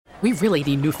We really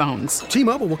need new phones.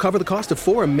 T-Mobile will cover the cost of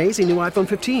 4 amazing new iPhone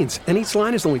 15s, and each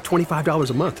line is only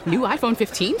 $25 a month. New iPhone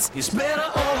 15s? It's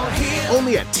better over here.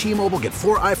 Only at T-Mobile, get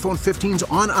 4 iPhone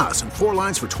 15s on us and 4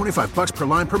 lines for $25 per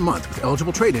line per month with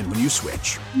eligible trade-in when you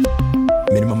switch.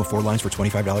 Minimum of 4 lines for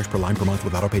 $25 per line per month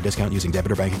with autopay discount using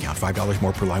debit or bank account. $5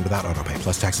 more per line without autopay,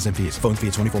 plus taxes and fees. Phone fee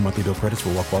at 24 monthly bill credits for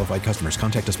well-qualified customers.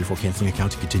 Contact us before canceling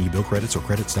account to continue bill credits or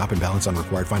credit stop and balance on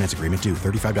required finance agreement due.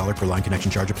 $35 per line connection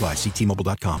charge applies. See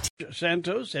T-Mobile.com.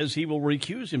 Santos says he will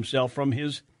recuse himself from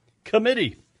his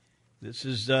committee. This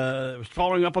is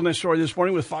following up on this story this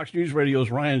morning with Fox News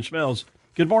Radio's Ryan Schmelz.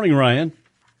 Good morning, Ryan.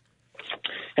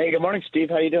 Hey, good morning, Steve.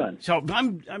 How you doing? So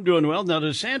I'm doing well. Now,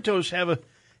 does Santos have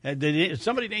did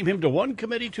somebody name him to one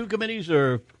committee, 2 committees,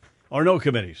 or no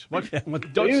committees? What he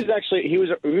was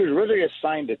originally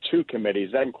assigned to 2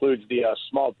 committees. That includes the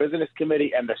Small Business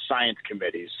Committee and the Science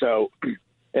Committee. So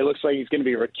it looks like he's going to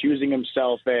be recusing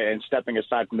himself and stepping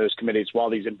aside from those committees while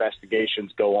these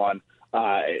investigations go on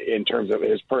in terms of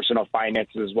his personal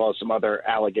finances as well as some other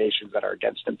allegations that are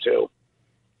against him, too.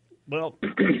 Well,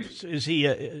 is he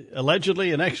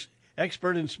allegedly an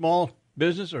expert in small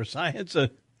business or science?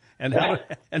 And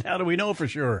how do we know for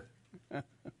sure?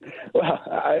 Well,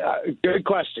 good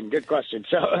question.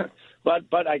 So,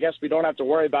 but I guess we don't have to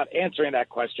worry about answering that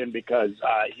question because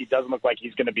he doesn't look like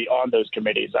he's going to be on those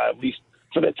committees, at least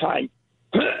for the time.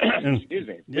 Excuse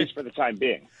me. At least for the time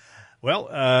being. Well,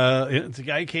 the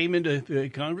guy came into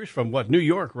Congress from New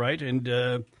York, right?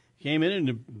 And came in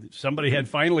and somebody had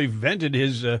finally vented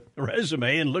his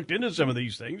resume and looked into some of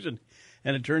these things, and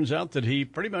it turns out that he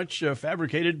pretty much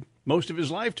fabricated most of his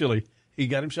life till he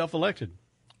got himself elected.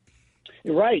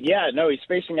 Right, yeah. No, he's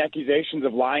facing accusations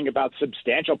of lying about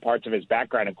substantial parts of his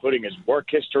background, including his work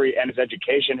history and his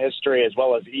education history, as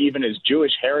well as even his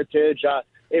Jewish heritage.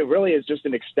 It really is just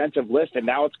an extensive list, and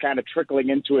now it's kind of trickling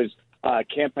into his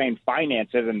campaign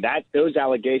finances, and those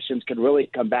allegations could really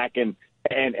come back and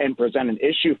present an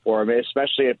issue for him,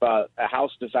 especially if a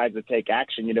House decides to take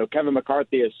action. You know, Kevin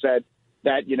McCarthy has said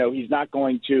that, he's not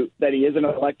that he is an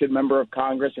elected member of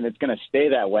Congress and it's going to stay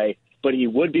that way, but he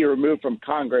would be removed from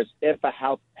Congress if a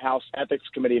House Ethics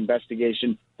Committee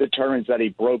investigation determines that he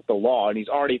broke the law. And he's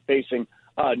already facing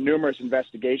numerous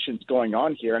investigations going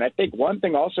on here. And I think one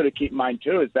thing also to keep in mind,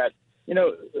 too, is that,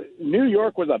 New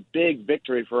York was a big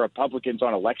victory for Republicans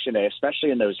on Election Day,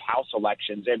 especially in those House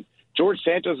elections. And George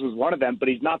Santos was one of them, but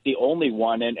he's not the only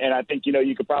one. And I think,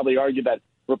 you could probably argue that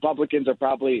Republicans are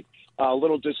probably a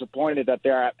little disappointed that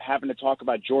they're having to talk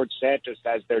about George Santos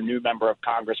as their new member of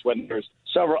Congress when there's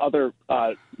several other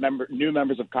new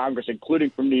members of Congress,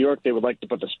 including from New York, they would like to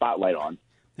put the spotlight on.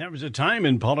 There was a time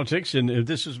in politics, and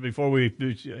this is before we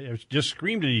just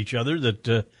screamed at each other,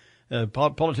 that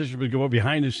politicians would go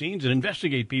behind the scenes and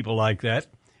investigate people like that,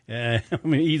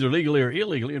 either legally or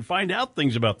illegally, and find out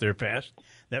things about their past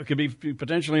that could be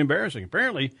potentially embarrassing.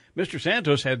 Apparently, Mr.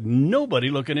 Santos had nobody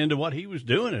looking into what he was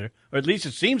doing, or at least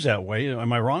it seems that way.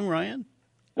 Am I wrong, Ryan?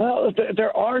 Well,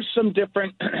 there are some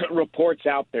different reports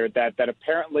out there that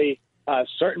apparently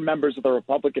certain members of the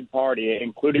Republican Party,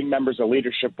 including members of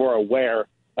leadership, were aware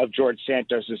of George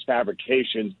Santos's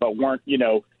fabrications, but weren't,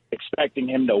 expecting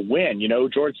him to win.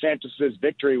 George Santos's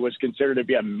victory was considered to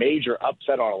be a major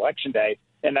upset on Election Day,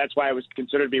 and that's why it was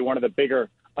considered to be one of the bigger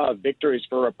victories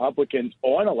for Republicans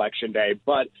on Election Day.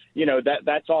 But,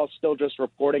 that's all still just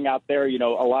reporting out there. A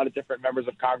lot of different members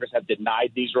of Congress have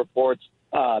denied these reports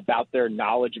about their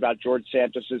knowledge about George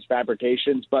Santos's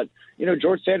fabrications. But,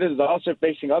 George Santos is also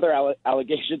facing other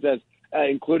allegations,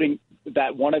 including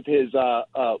that one of his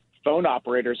phone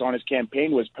operators on his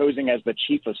campaign was posing as the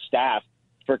chief of staff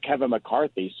for Kevin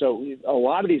McCarthy. So a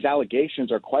lot of these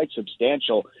allegations are quite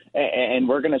substantial, and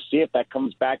we're going to see if that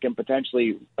comes back and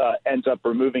potentially ends up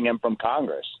removing him from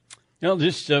Congress. Well,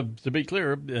 just to be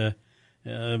clear,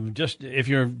 just if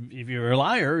you're a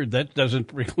liar, that doesn't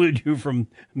preclude you from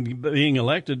being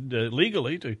elected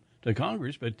legally to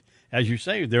Congress. But as you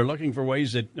say, they're looking for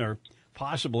ways that are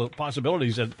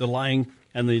possibilities that the lying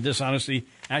and the dishonesty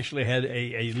actually had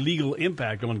a legal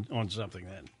impact on something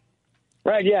then.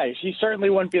 Right, yeah. He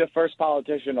certainly wouldn't be the first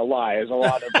politician to lie, as a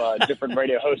lot of different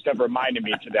radio hosts have reminded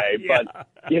me today. Yeah.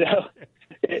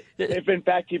 But, if in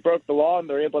fact he broke the law and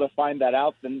they're able to find that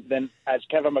out, then as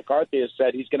Kevin McCarthy has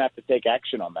said, he's going to have to take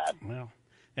action on that. Well,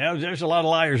 yeah, there's a lot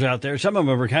of liars out there. Some of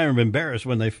them are kind of embarrassed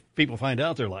when people find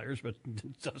out they're liars, but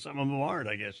some of them aren't,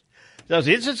 I guess.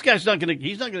 This guy's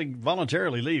he's not going to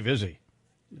voluntarily leave, is he?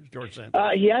 George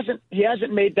Santos. He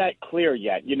hasn't made that clear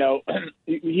yet.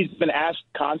 He's been asked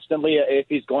constantly if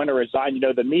he's going to resign.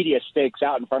 The media stakes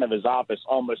out in front of his office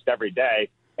almost every day,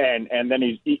 And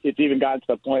then it's even gotten to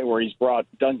the point where he's brought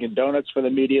Dunkin' Donuts for the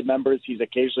media members. He's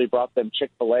occasionally brought them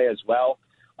Chick-fil-A as well.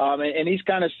 And he's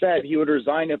kind of said he would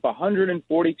resign if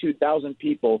 142,000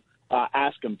 people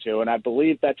ask him to. And I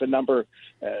believe that's a number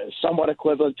somewhat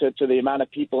equivalent to the amount of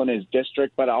people in his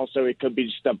district, but also it could be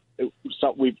just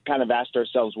we've kind of asked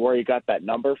ourselves where he got that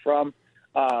number from.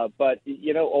 But,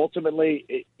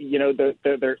 ultimately,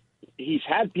 he's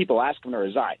had people ask him to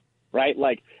resign. Right,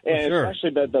 Sure.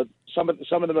 Especially some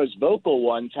of the most vocal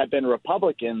ones have been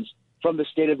Republicans from the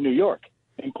state of New York,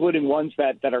 including ones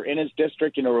that are in his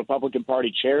district, Republican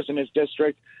Party chairs in his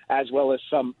district, as well as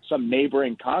some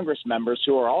neighboring Congress members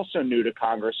who are also new to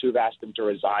Congress who've asked him to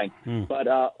resign. But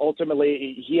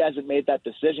ultimately, he hasn't made that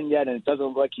decision yet, and it doesn't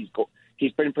look like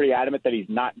he's been pretty adamant that he's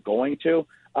not going to.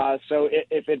 So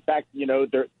if in fact,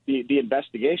 the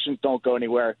investigations don't go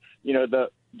anywhere,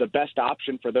 the best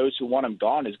option for those who want him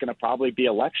gone is going to probably be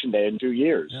Election Day in 2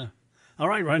 years. Yeah. All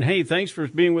right, Ryan. Hey, thanks for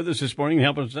being with us this morning,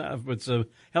 helping us out with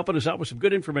some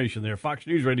good information there. Fox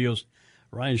News Radio's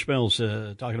Ryan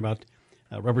Schmelz talking about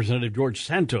Representative George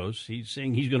Santos. He's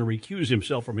saying he's going to recuse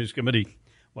himself from his committee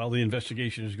while the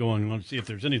investigation is going on to see if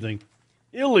there's anything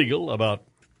illegal about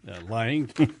lying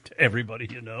to everybody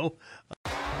you know.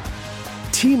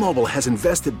 T-Mobile has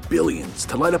invested billions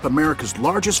to light up America's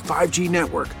largest 5G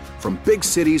network, from big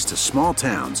cities to small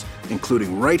towns,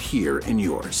 including right here in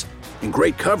yours. And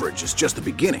great coverage is just the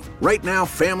beginning. Right now,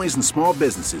 families and small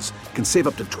businesses can save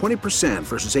up to 20%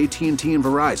 versus AT&T and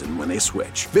Verizon when they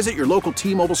switch. Visit your local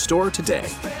T-Mobile store today.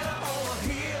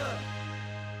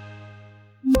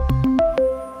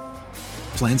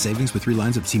 Plan savings with 3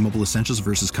 lines of T-Mobile Essentials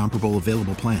versus comparable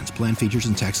available plans. Plan features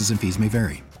and taxes and fees may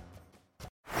vary.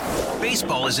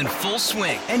 Baseball is in full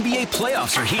swing. NBA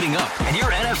playoffs are heating up, and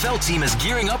your NFL team is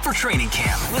gearing up for training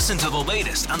camp. Listen to the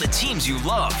latest on the teams you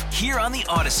love here on the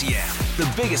Odyssey app.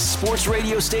 The biggest sports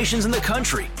radio stations in the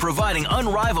country, providing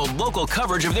unrivaled local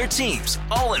coverage of their teams,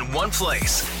 all in one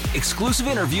place. Exclusive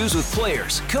interviews with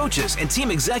players, coaches, and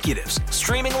team executives,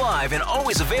 streaming live and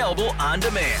always available on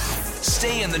demand.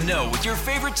 Stay in the know with your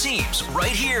favorite teams right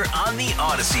here on the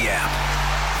Odyssey app.